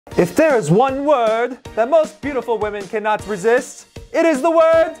If there is one word that most beautiful women cannot resist, it is the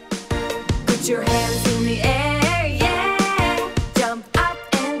word. Put your hands in the air, yeah. Jump up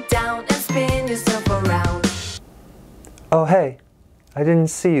and down and spin yourself around. Oh hey, I didn't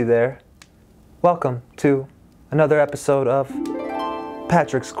see you there. Welcome to another episode of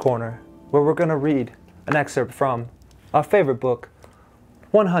Patrick's Corner, where we're gonna read an excerpt from our favorite book,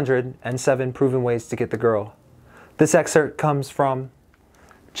 107 Proven Ways to Get the Girl. This excerpt comes from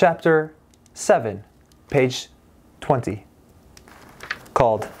Chapter 7, page 20,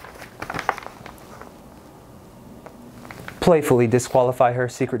 called Playfully Disqualify Her,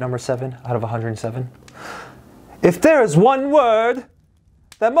 secret number 7 out of 107. If there is one word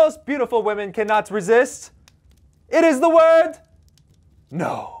that most beautiful women cannot resist, it is the word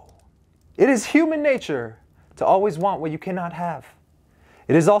no. It is human nature to always want what you cannot have.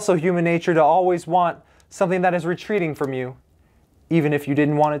 It is also human nature to always want something that is retreating from you, even if you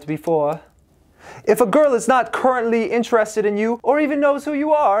didn't want it before. If a girl is not currently interested in you or even knows who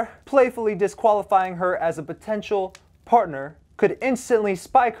you are, playfully disqualifying her as a potential partner could instantly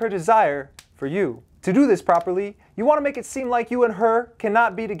spike her desire for you. To do this properly, you want to make it seem like you and her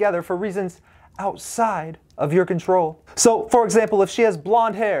cannot be together for reasons outside of your control. So, for example, if she has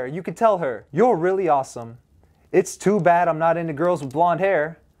blonde hair, you could tell her, "You're really awesome. It's too bad I'm not into girls with blonde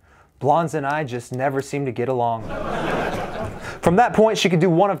hair. Blondes and I just never seem to get along." From that point, she could do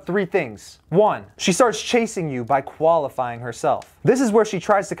one of three things. 1. She starts chasing you by qualifying herself. This is where she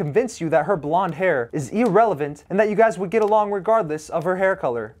tries to convince you that her blonde hair is irrelevant and that you guys would get along regardless of her hair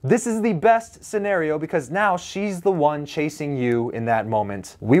color. This is the best scenario because now she's the one chasing you in that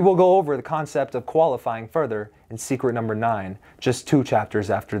moment. We will go over the concept of qualifying further in secret number 9, just 2 chapters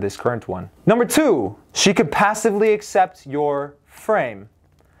after this current one. Number 2, she could passively accept your frame.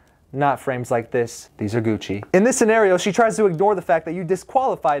 Not frames like this, these are Gucci. In this scenario, she tries to ignore the fact that you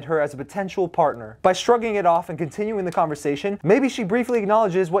disqualified her as a potential partner. By shrugging it off and continuing the conversation, maybe she briefly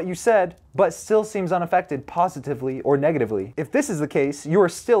acknowledges what you said, but still seems unaffected positively or negatively. If this is the case, you are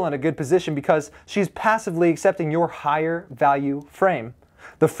still in a good position because she's passively accepting your higher value frame,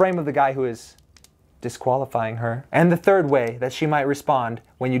 the frame of the guy who is disqualifying her. And the third way that she might respond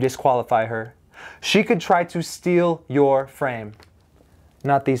when you disqualify her, she could try to steal your frame.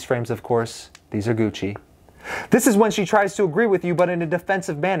 Not these frames, of course. These are Gucci. This is when she tries to agree with you, but in a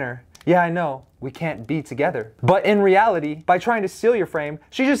defensive manner. Yeah, I know, we can't be together. But in reality, by trying to steal your frame,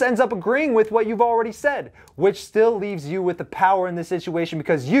 she just ends up agreeing with what you've already said, which still leaves you with the power in this situation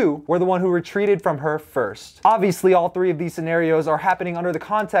because you were the one who retreated from her first. Obviously, all 3 of these scenarios are happening under the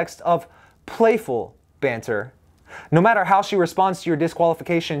context of playful banter. No matter how she responds to your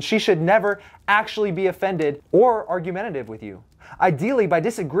disqualification, she should never actually be offended or argumentative with you. Ideally, by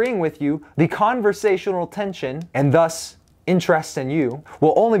disagreeing with you, the conversational tension, and thus interest in you,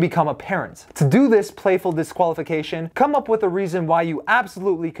 will only become apparent. To do this playful disqualification, come up with a reason why you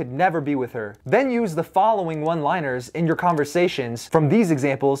absolutely could never be with her. Then use the following one-liners in your conversations. From these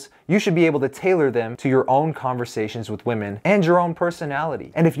examples, you should be able to tailor them to your own conversations with women and your own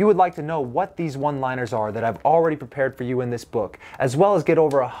personality. And if you would like to know what these one-liners are that I've already prepared for you in this book, as well as get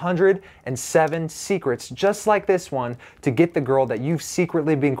over 107 secrets just like this one to get the girl that you've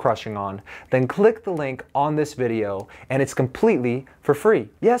secretly been crushing on, then click the link on this video and it's completely for free.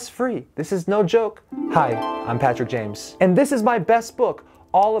 Yes, free. This is no joke. Hi, I'm Patrick James, and this is my best book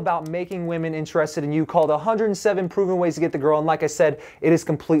all about making women interested in you called 107 Proven Ways to Get the Girl, and like I said, it is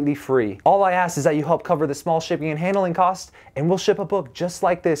completely free. All I ask is that you help cover the small shipping and handling costs, and we'll ship a book just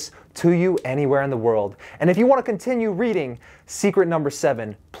like this to you anywhere in the world. And if you want to continue reading secret number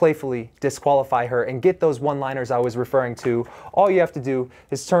 7, Playfully Disqualify Her, and get those one-liners I was referring to, all you have to do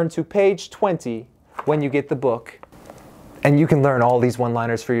is turn to page 20 when you get the book. And you can learn all these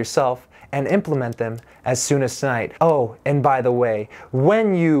one-liners for yourself and implement them as soon as tonight. Oh, and by the way,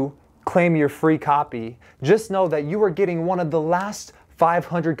 when you claim your free copy, just know that you are getting one of the last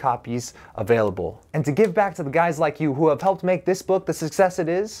 500 copies available. And to give back to the guys like you who have helped make this book the success it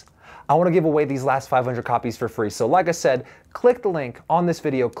is, I want to give away these last 500 copies for free. So like I said, click the link on this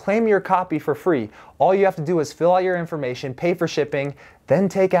video, claim your copy for free. All you have to do is fill out your information, pay for shipping, then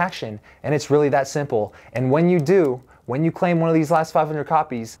take action. And it's really that simple. And when you do, when you claim one of these last 500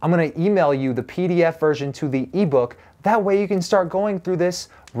 copies, I'm going to email you the PDF version to the ebook. That way you can start going through this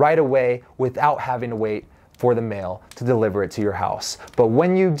right away without having to wait for the mail to deliver it to your house. But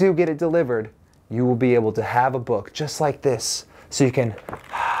when you do get it delivered, you will be able to have a book just like this, so you can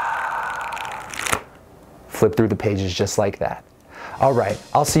flip through the pages just like that. All right,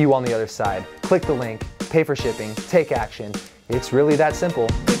 I'll see you on the other side. Click the link, pay for shipping, take action. It's really that simple.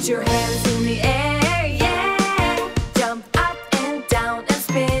 Put your hands in the air, yeah. Jump up and down and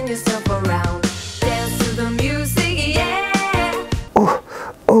spin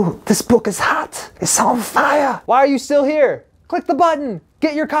This book is hot. It's on fire. Why are you still here? Click the button.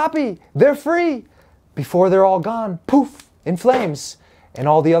 Get your copy. They're free. Before they're all gone, poof, in flames. And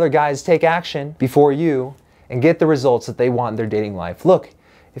all the other guys take action before you and get the results that they want in their dating life. Look,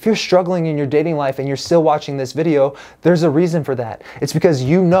 if you're struggling in your dating life and you're still watching this video, there's a reason for that. It's because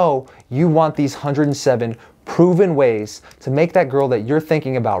you know you want these 107 proven ways to make that girl that you're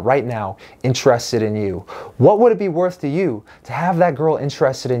thinking about right now interested in you. What would it be worth to you to have that girl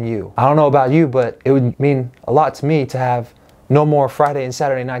interested in you? I don't know about you, but it would mean a lot to me to have no more Friday and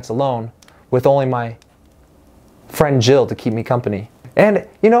Saturday nights alone with only my friend Jill to keep me company. And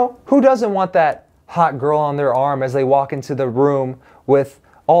you know, who doesn't want that hot girl on their arm as they walk into the room with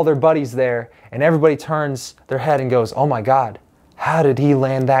all their buddies there and everybody turns their head and goes, oh my God, how did he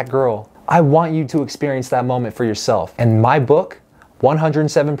land that girl? I want you to experience that moment for yourself. And my book,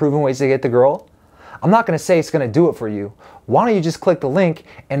 107 Proven Ways to Get the Girl, I'm not gonna say it's gonna do it for you. Why don't you just click the link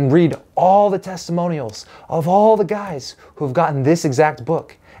and read all the testimonials of all the guys who have gotten this exact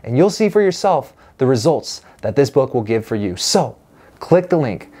book, and you'll see for yourself the results that this book will give for you. So, click the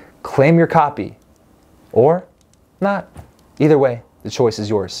link, claim your copy, or not. Either way, the choice is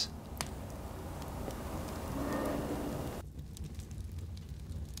yours.